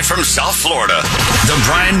from South Florida. The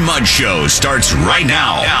Brian Mudd Show starts right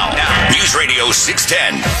now. News Radio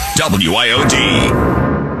 610 WIOD.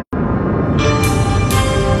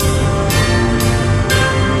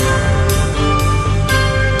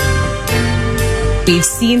 We've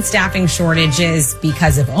seen staffing shortages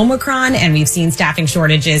because of Omicron, and we've seen staffing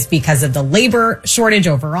shortages because of the labor shortage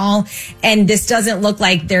overall. And this doesn't look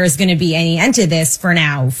like there's going to be any end to this for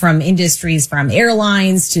now, from industries, from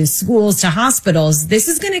airlines to schools to hospitals. This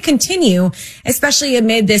is going to continue, especially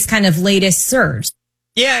amid this kind of latest surge.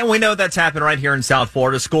 Yeah, and we know that's happened right here in South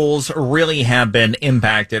Florida. Schools really have been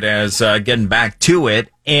impacted as getting back to it.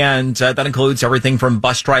 And that includes everything from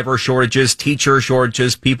bus driver shortages, teacher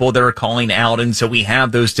shortages, people that are calling out. And so we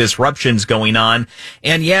have those disruptions going on.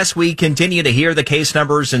 And yes, we continue to hear the case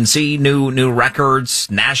numbers and see new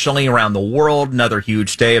records nationally around the world. Another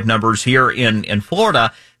huge day of numbers here in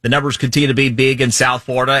Florida. The numbers continue to be big in South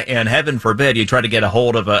Florida. And heaven forbid you try to get a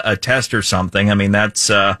hold of a test or something. I mean, that's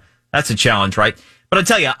a challenge, right? But I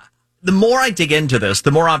tell you, the more I dig into this,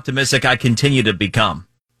 the more optimistic I continue to become.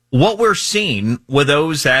 What we're seeing with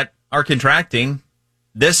those that are contracting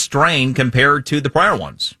this strain compared to the prior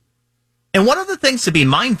ones. And one of the things to be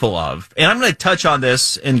mindful of, and I'm going to touch on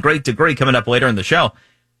this in great degree coming up later in the show,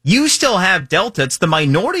 you still have Delta. It's the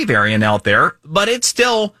minority variant out there, but it's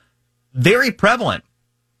still very prevalent.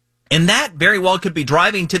 And that very well could be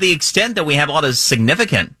driving to the extent that we have a lot of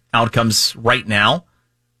significant outcomes right now.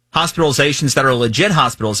 Hospitalizations that are legit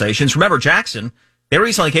hospitalizations. Remember, Jackson, they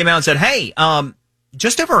recently came out and said, hey,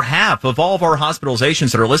 just over half of all of our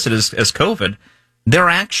hospitalizations that are listed as COVID, they're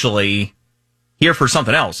actually here for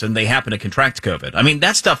something else, and they happen to contract COVID. I mean,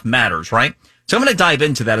 that stuff matters, right? So I'm going to dive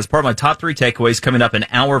into that as part of my top 3 takeaways coming up an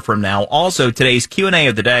hour from now. Also, today's Q&A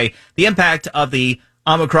of the day, the impact of the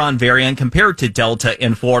Omicron variant compared to Delta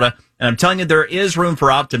in Florida. And I'm telling you, there is room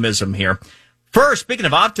for optimism here. First, speaking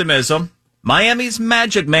of optimism, Miami's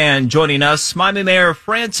Magic Man joining us, Miami Mayor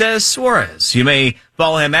Francis Suarez. You may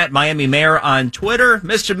follow him at Miami Mayor on Twitter.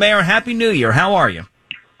 Mr. Mayor, Happy New Year. How are you?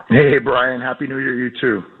 Hey, Brian. Happy New Year, you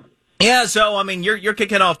too. Yeah, so, I mean, you're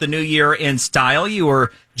kicking off the new year in style. You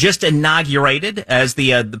were just inaugurated as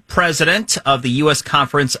the president of the U.S.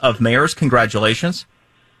 Conference of Mayors. Congratulations.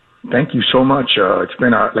 Thank you so much. It's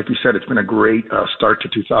been, like you said, it's been a great start to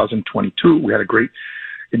 2022. We had a great,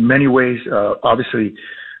 in many ways, obviously,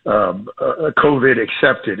 COVID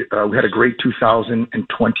accepted. We had a great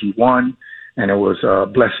 2021, and it was a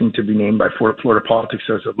blessing to be named by Florida Politics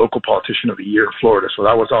as a local politician of the year in Florida. So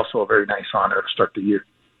that was also a very nice honor to start the year.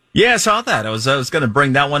 Yeah, I saw that. I was going to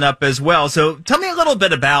bring that one up as well. So tell me a little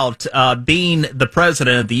bit about being the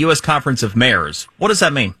president of the U.S. Conference of Mayors. What does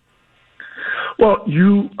that mean? Well,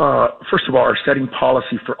 you, first of all, are setting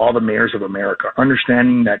policy for all the mayors of America,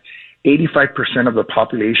 understanding that 85% of the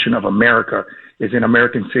population of America is in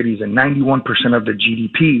American cities, and 91% of the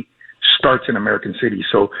GDP starts in American cities.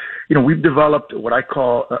 So, we've developed what I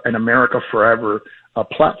call an America Forever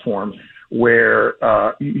platform where,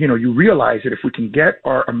 you realize that if we can get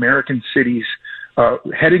our American cities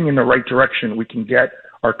heading in the right direction, we can get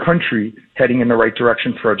our country heading in the right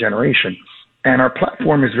direction for a generation. And our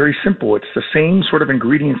platform is very simple. It's the same sort of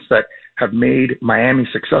ingredients that have made Miami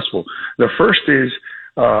successful. The first is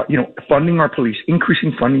funding our police,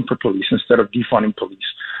 increasing funding for police instead of defunding police,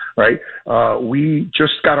 right? We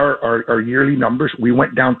just got our yearly numbers. We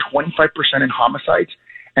went down 25% in homicides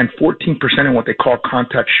and 14% in what they call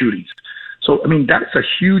contact shootings. So, I mean, that's a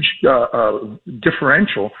huge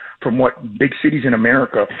differential from what big cities in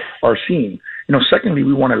America are seeing. Secondly,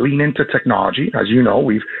 we want to lean into technology. As you know,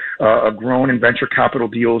 we've grown in venture capital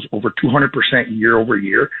deals over 200% year over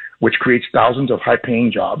year, which creates thousands of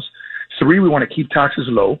high-paying jobs. 3, we want to keep taxes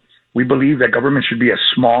low. We believe that government should be as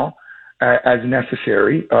small as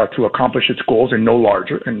necessary to accomplish its goals and no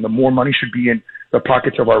larger. And the more money should be in the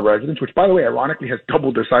pockets of our residents, which, by the way, ironically has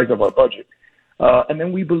doubled the size of our budget. And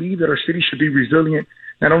then we believe that our city should be resilient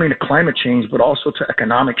not only to climate change, but also to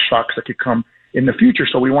economic shocks that could come in the future.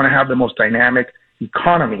 So we want to have the most dynamic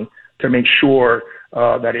economy to make sure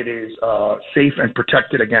that it is safe and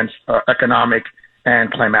protected against economic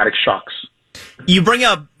and climatic shocks. You bring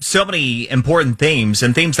up so many important themes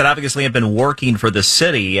and themes that obviously have been working for the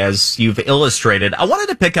city, as you've illustrated. I wanted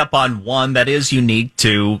to pick up on one that is unique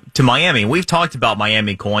to Miami. We've talked about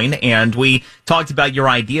Miami Coin, and we talked about your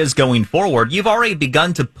ideas going forward. You've already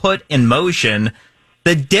begun to put in motion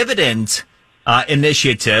the dividend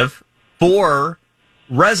initiative for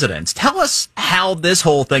residents. Tell us how this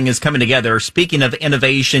whole thing is coming together, speaking of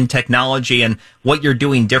innovation, technology, and what you're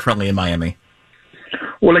doing differently in Miami.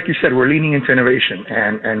 Well, like you said, we're leaning into innovation,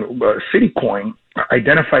 and CityCoin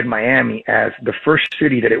identified Miami as the first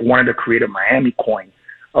city that it wanted to create a Miami coin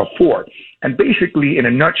for. And basically, in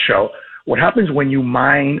a nutshell, what happens when you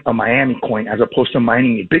mine a Miami coin as opposed to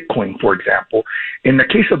mining a Bitcoin, for example, in the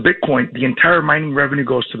case of Bitcoin, the entire mining revenue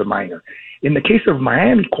goes to the miner. In the case of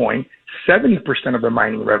Miami coin, 70% of the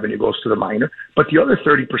mining revenue goes to the miner, but the other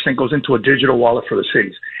 30% goes into a digital wallet for the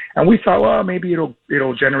cities. And we thought, well, maybe it'll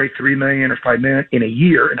generate $3 million or $5 million in a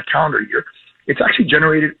year, in a calendar year. It's actually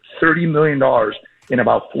generated $30 million in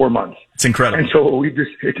about 4 months. It's incredible. And so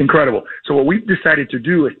it's incredible. So what we've decided to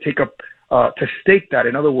do is to stake that.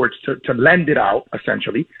 In other words, to lend it out,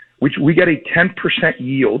 essentially, which we get a 10%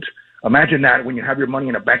 yield. Imagine that when you have your money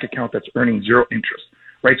in a bank account that's earning 0 interest,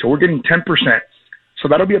 right? So we're getting 10%. So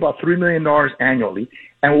that'll be about $3 million annually.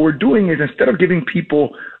 And what we're doing is, instead of giving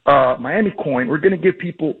people Miami coin, we're going to give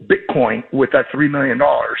people Bitcoin with that $3 million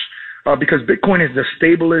because Bitcoin is the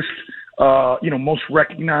stablest, most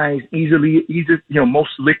recognized, easy, most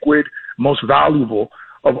liquid, most valuable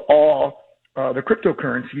of all the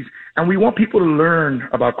cryptocurrencies. And we want people to learn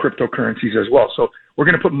about cryptocurrencies as well. So we're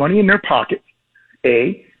going to put money in their pocket,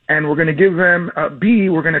 A, and we're going to give them, B,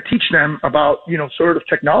 we're going to teach them about, sort of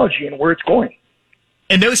technology and where it's going.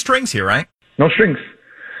 And no strings here, right? No strings.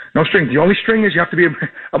 No strings. The only string is you have to be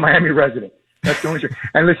a Miami resident. That's the only string.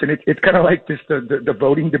 And listen, it's kind of like this, the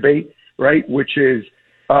voting debate, right? Which is,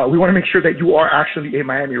 we want to make sure that you are actually a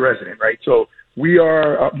Miami resident, right? So we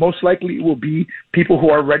are, most likely it will be people who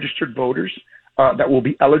are registered voters that will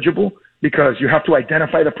be eligible, because you have to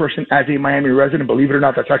identify the person as a Miami resident. Believe it or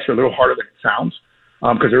not, that's actually a little harder than it sounds,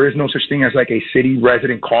 because there is no such thing as like a city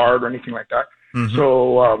resident card or anything like that. Mm-hmm.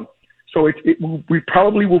 So we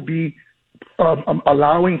probably will be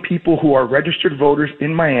allowing people who are registered voters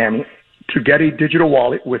in Miami to get a digital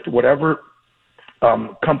wallet with whatever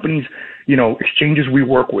companies, exchanges we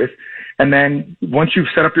work with. And then once you've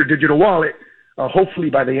set up your digital wallet, hopefully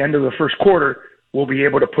by the end of the first quarter, we'll be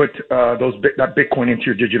able to put that Bitcoin into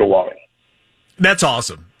your digital wallet. That's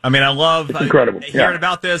awesome. I mean, I love hearing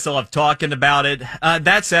about this. I love talking about it.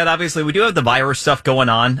 That said, obviously, we do have the virus stuff going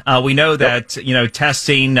on. We know that,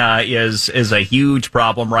 testing is a huge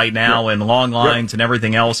problem right now, and long lines and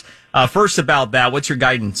everything else. First about that, what's your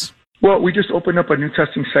guidance? Well, we just opened up a new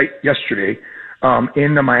testing site yesterday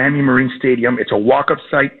in the Miami Marine Stadium. It's a walk-up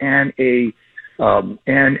site and an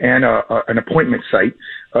appointment site.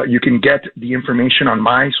 You can get the information on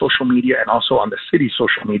my social media and also on the city's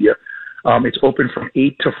social media. It's open from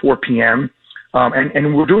 8 to 4 p.m.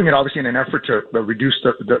 And we're doing it obviously in an effort to reduce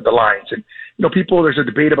the lines. And, there's a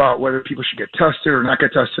debate about whether people should get tested or not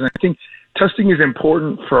get tested. And I think testing is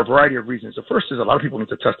important for a variety of reasons. The first is a lot of people need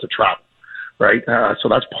to test to travel, right? So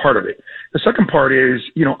that's part of it. The second part is,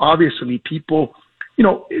 obviously people,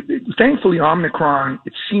 thankfully Omicron,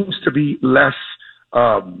 it seems to be less,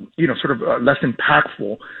 less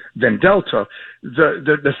impactful than Delta.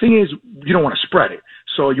 The thing is, you don't want to spread it.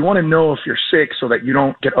 So you want to know if you're sick so that you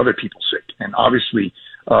don't get other people sick. And obviously,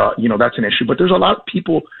 that's an issue. But there's a lot of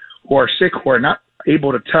people who are sick who are not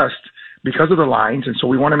able to test because of the lines. And so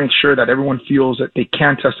we want to make sure that everyone feels that they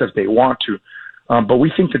can test if they want to. But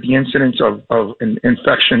we think that the incidence of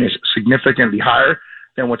infection is significantly higher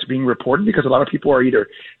than what's being reported, because a lot of people are either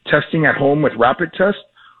testing at home with rapid tests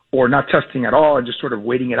or not testing at all and just sort of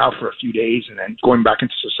waiting it out for a few days and then going back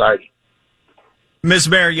into society. Ms.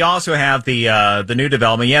 Mayor, you also have the new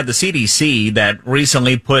development. You have the CDC that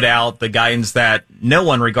recently put out the guidance that no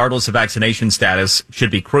one, regardless of vaccination status,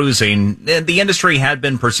 should be cruising. The industry had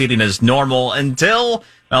been proceeding as normal until,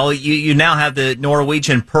 you now have the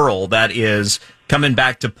Norwegian Pearl that is coming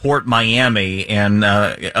back to Port Miami and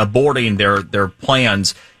aborting their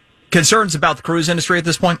plans. Concerns about the cruise industry at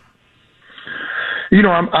this point?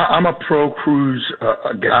 I'm a pro cruise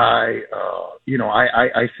guy.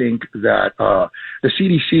 I think that the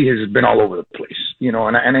CDC has been all over the place.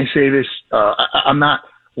 And I say this, I'm not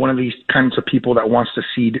one of these kinds of people that wants to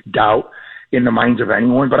seed doubt in the minds of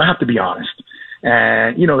anyone, but I have to be honest.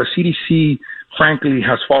 And the CDC, frankly,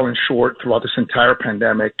 has fallen short throughout this entire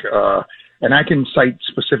pandemic. And I can cite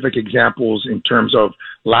specific examples in terms of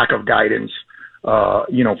lack of guidance,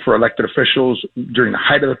 for elected officials during the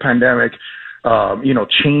height of the pandemic.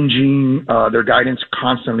 Changing their guidance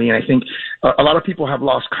constantly. And I think a lot of people have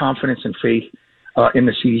lost confidence and faith in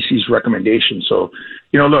the CDC's recommendations. So,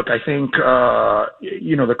 look, I think,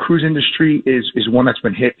 the cruise industry is one that's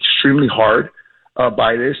been hit extremely hard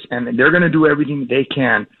by this. And they're going to do everything they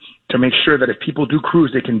can to make sure that if people do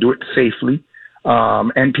cruise, they can do it safely.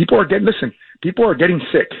 And people are getting sick. People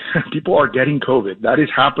are getting COVID. That is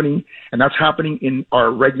happening. And that's happening in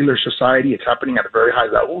our regular society. It's happening at very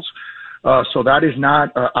high levels. So that is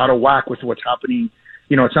not out of whack with what's happening.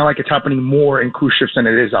 It's not like it's happening more in cruise ships than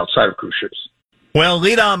it is outside of cruise ships. Well,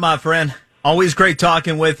 lead on, my friend. Always great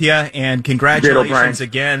talking with you, and congratulations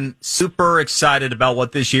again. Super excited about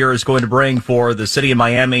what this year is going to bring for the city of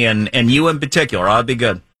Miami and you in particular. I'll be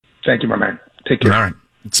good. Thank you, my man. Take care. All right.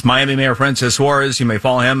 It's Miami Mayor Francis Suarez. You may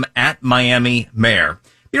follow him at Miami Mayor.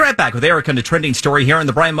 Be right back with Eric on the trending story here on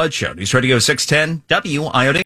the Brian Mudd Show. News Radio 610 WIOD.